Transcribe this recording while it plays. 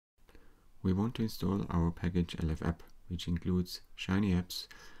we want to install our package LFApp, which includes Shiny apps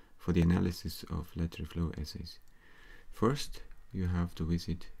for the analysis of lateral flow assays. First, you have to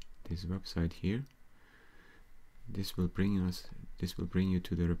visit this website here. This will bring you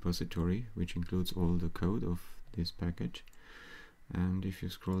to the repository, which includes all the code of this package. And if you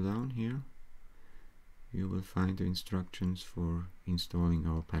scroll down here, you will find the instructions for installing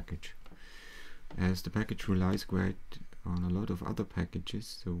our package. As the package relies quite on a lot of other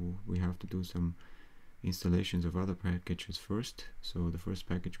packages, so we have to do some installations of other packages first. So the first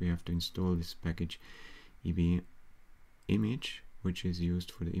package we have to install is package image, which is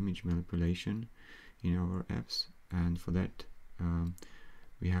used for the image manipulation in our apps, and for that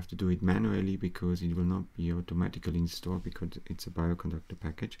we have to do it manually because it will not be automatically installed because it's a bioconductor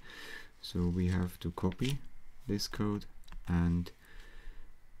package. So we have to copy this code and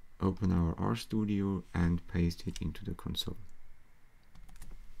open our RStudio and paste it into the console.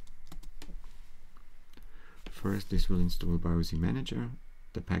 First, this will install BioZ Manager,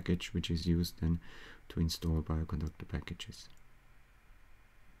 the package which is used then to install bioconductor packages.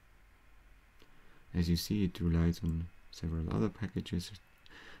 As you see, it relies on several other packages.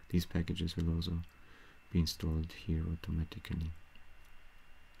 These packages will also be installed here automatically.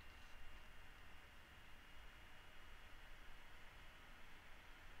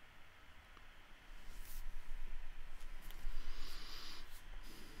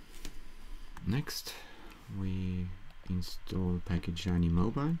 Next, we install package Shiny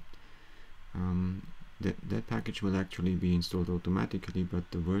Mobile. That package will actually be installed automatically, but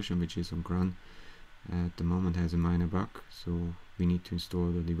the version which is on Grun at the moment has a minor bug, so we need to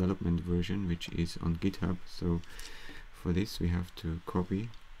install the development version which is on GitHub. So for this we have to copy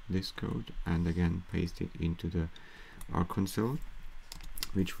this code and again paste it into the R console,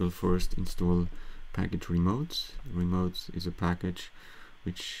 which will first install package remotes. Remotes is a package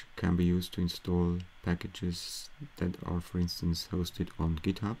which can be used to install packages that are, for instance, hosted on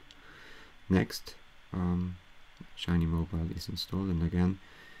GitHub. Next, Shiny Mobile is installed, and again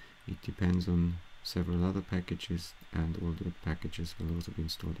it depends on several other packages, and all the packages will also be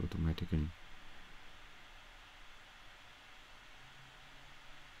installed automatically.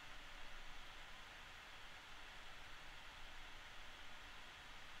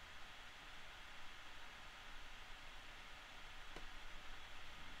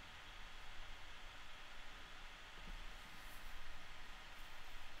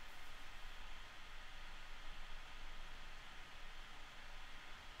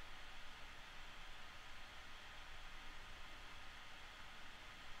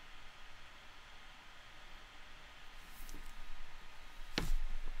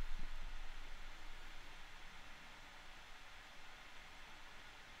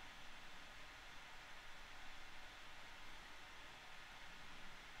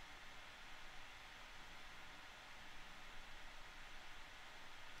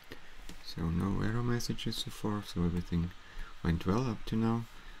 So no error messages so far, so everything went well up to now.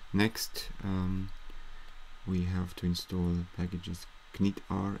 Next, we have to install packages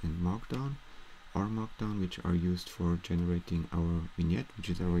knitr and markdown. R-Markdown, which are used for generating our vignette, which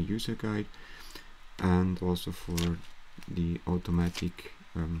is our user guide, and also for the automatic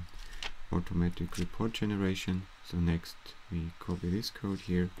report generation. So next we copy this code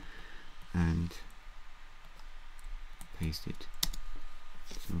here and paste it.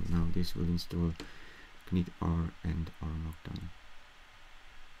 So now this will install knitr and R-Markdown.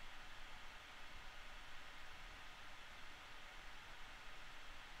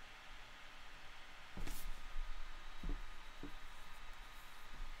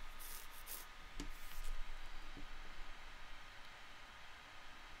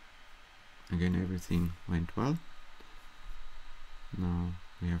 Again, everything went well. Now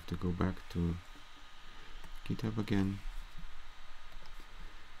we have to go back to GitHub again.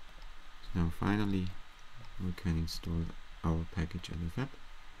 Now finally we can install our package LFApp.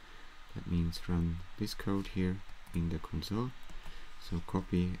 That means run this code here in the console. So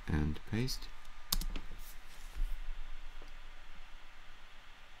copy and paste.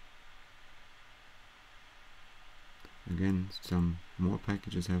 Again, some more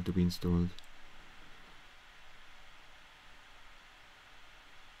packages have to be installed.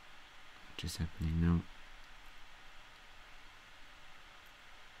 Which is happening now.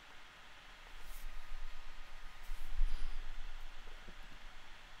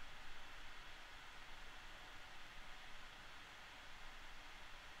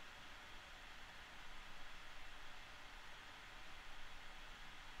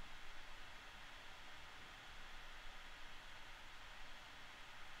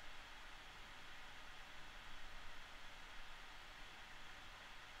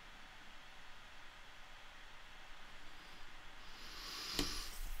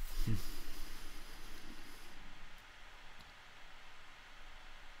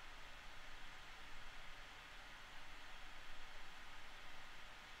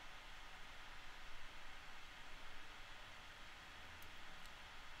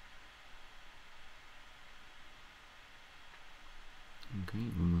 Okay,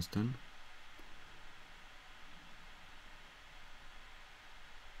 almost done.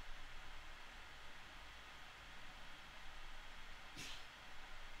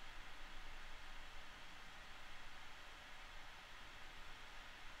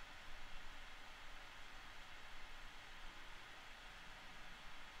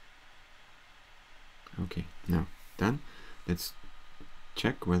 Okay, now done. Let's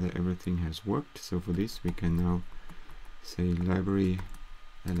check whether everything has worked. So for this we can now say library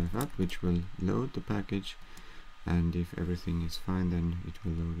LFApp, which will load the package, and if everything is fine, then it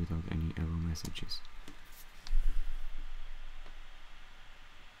will load without any error messages.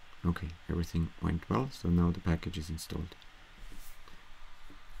 Okay, everything went well, so now the package is installed.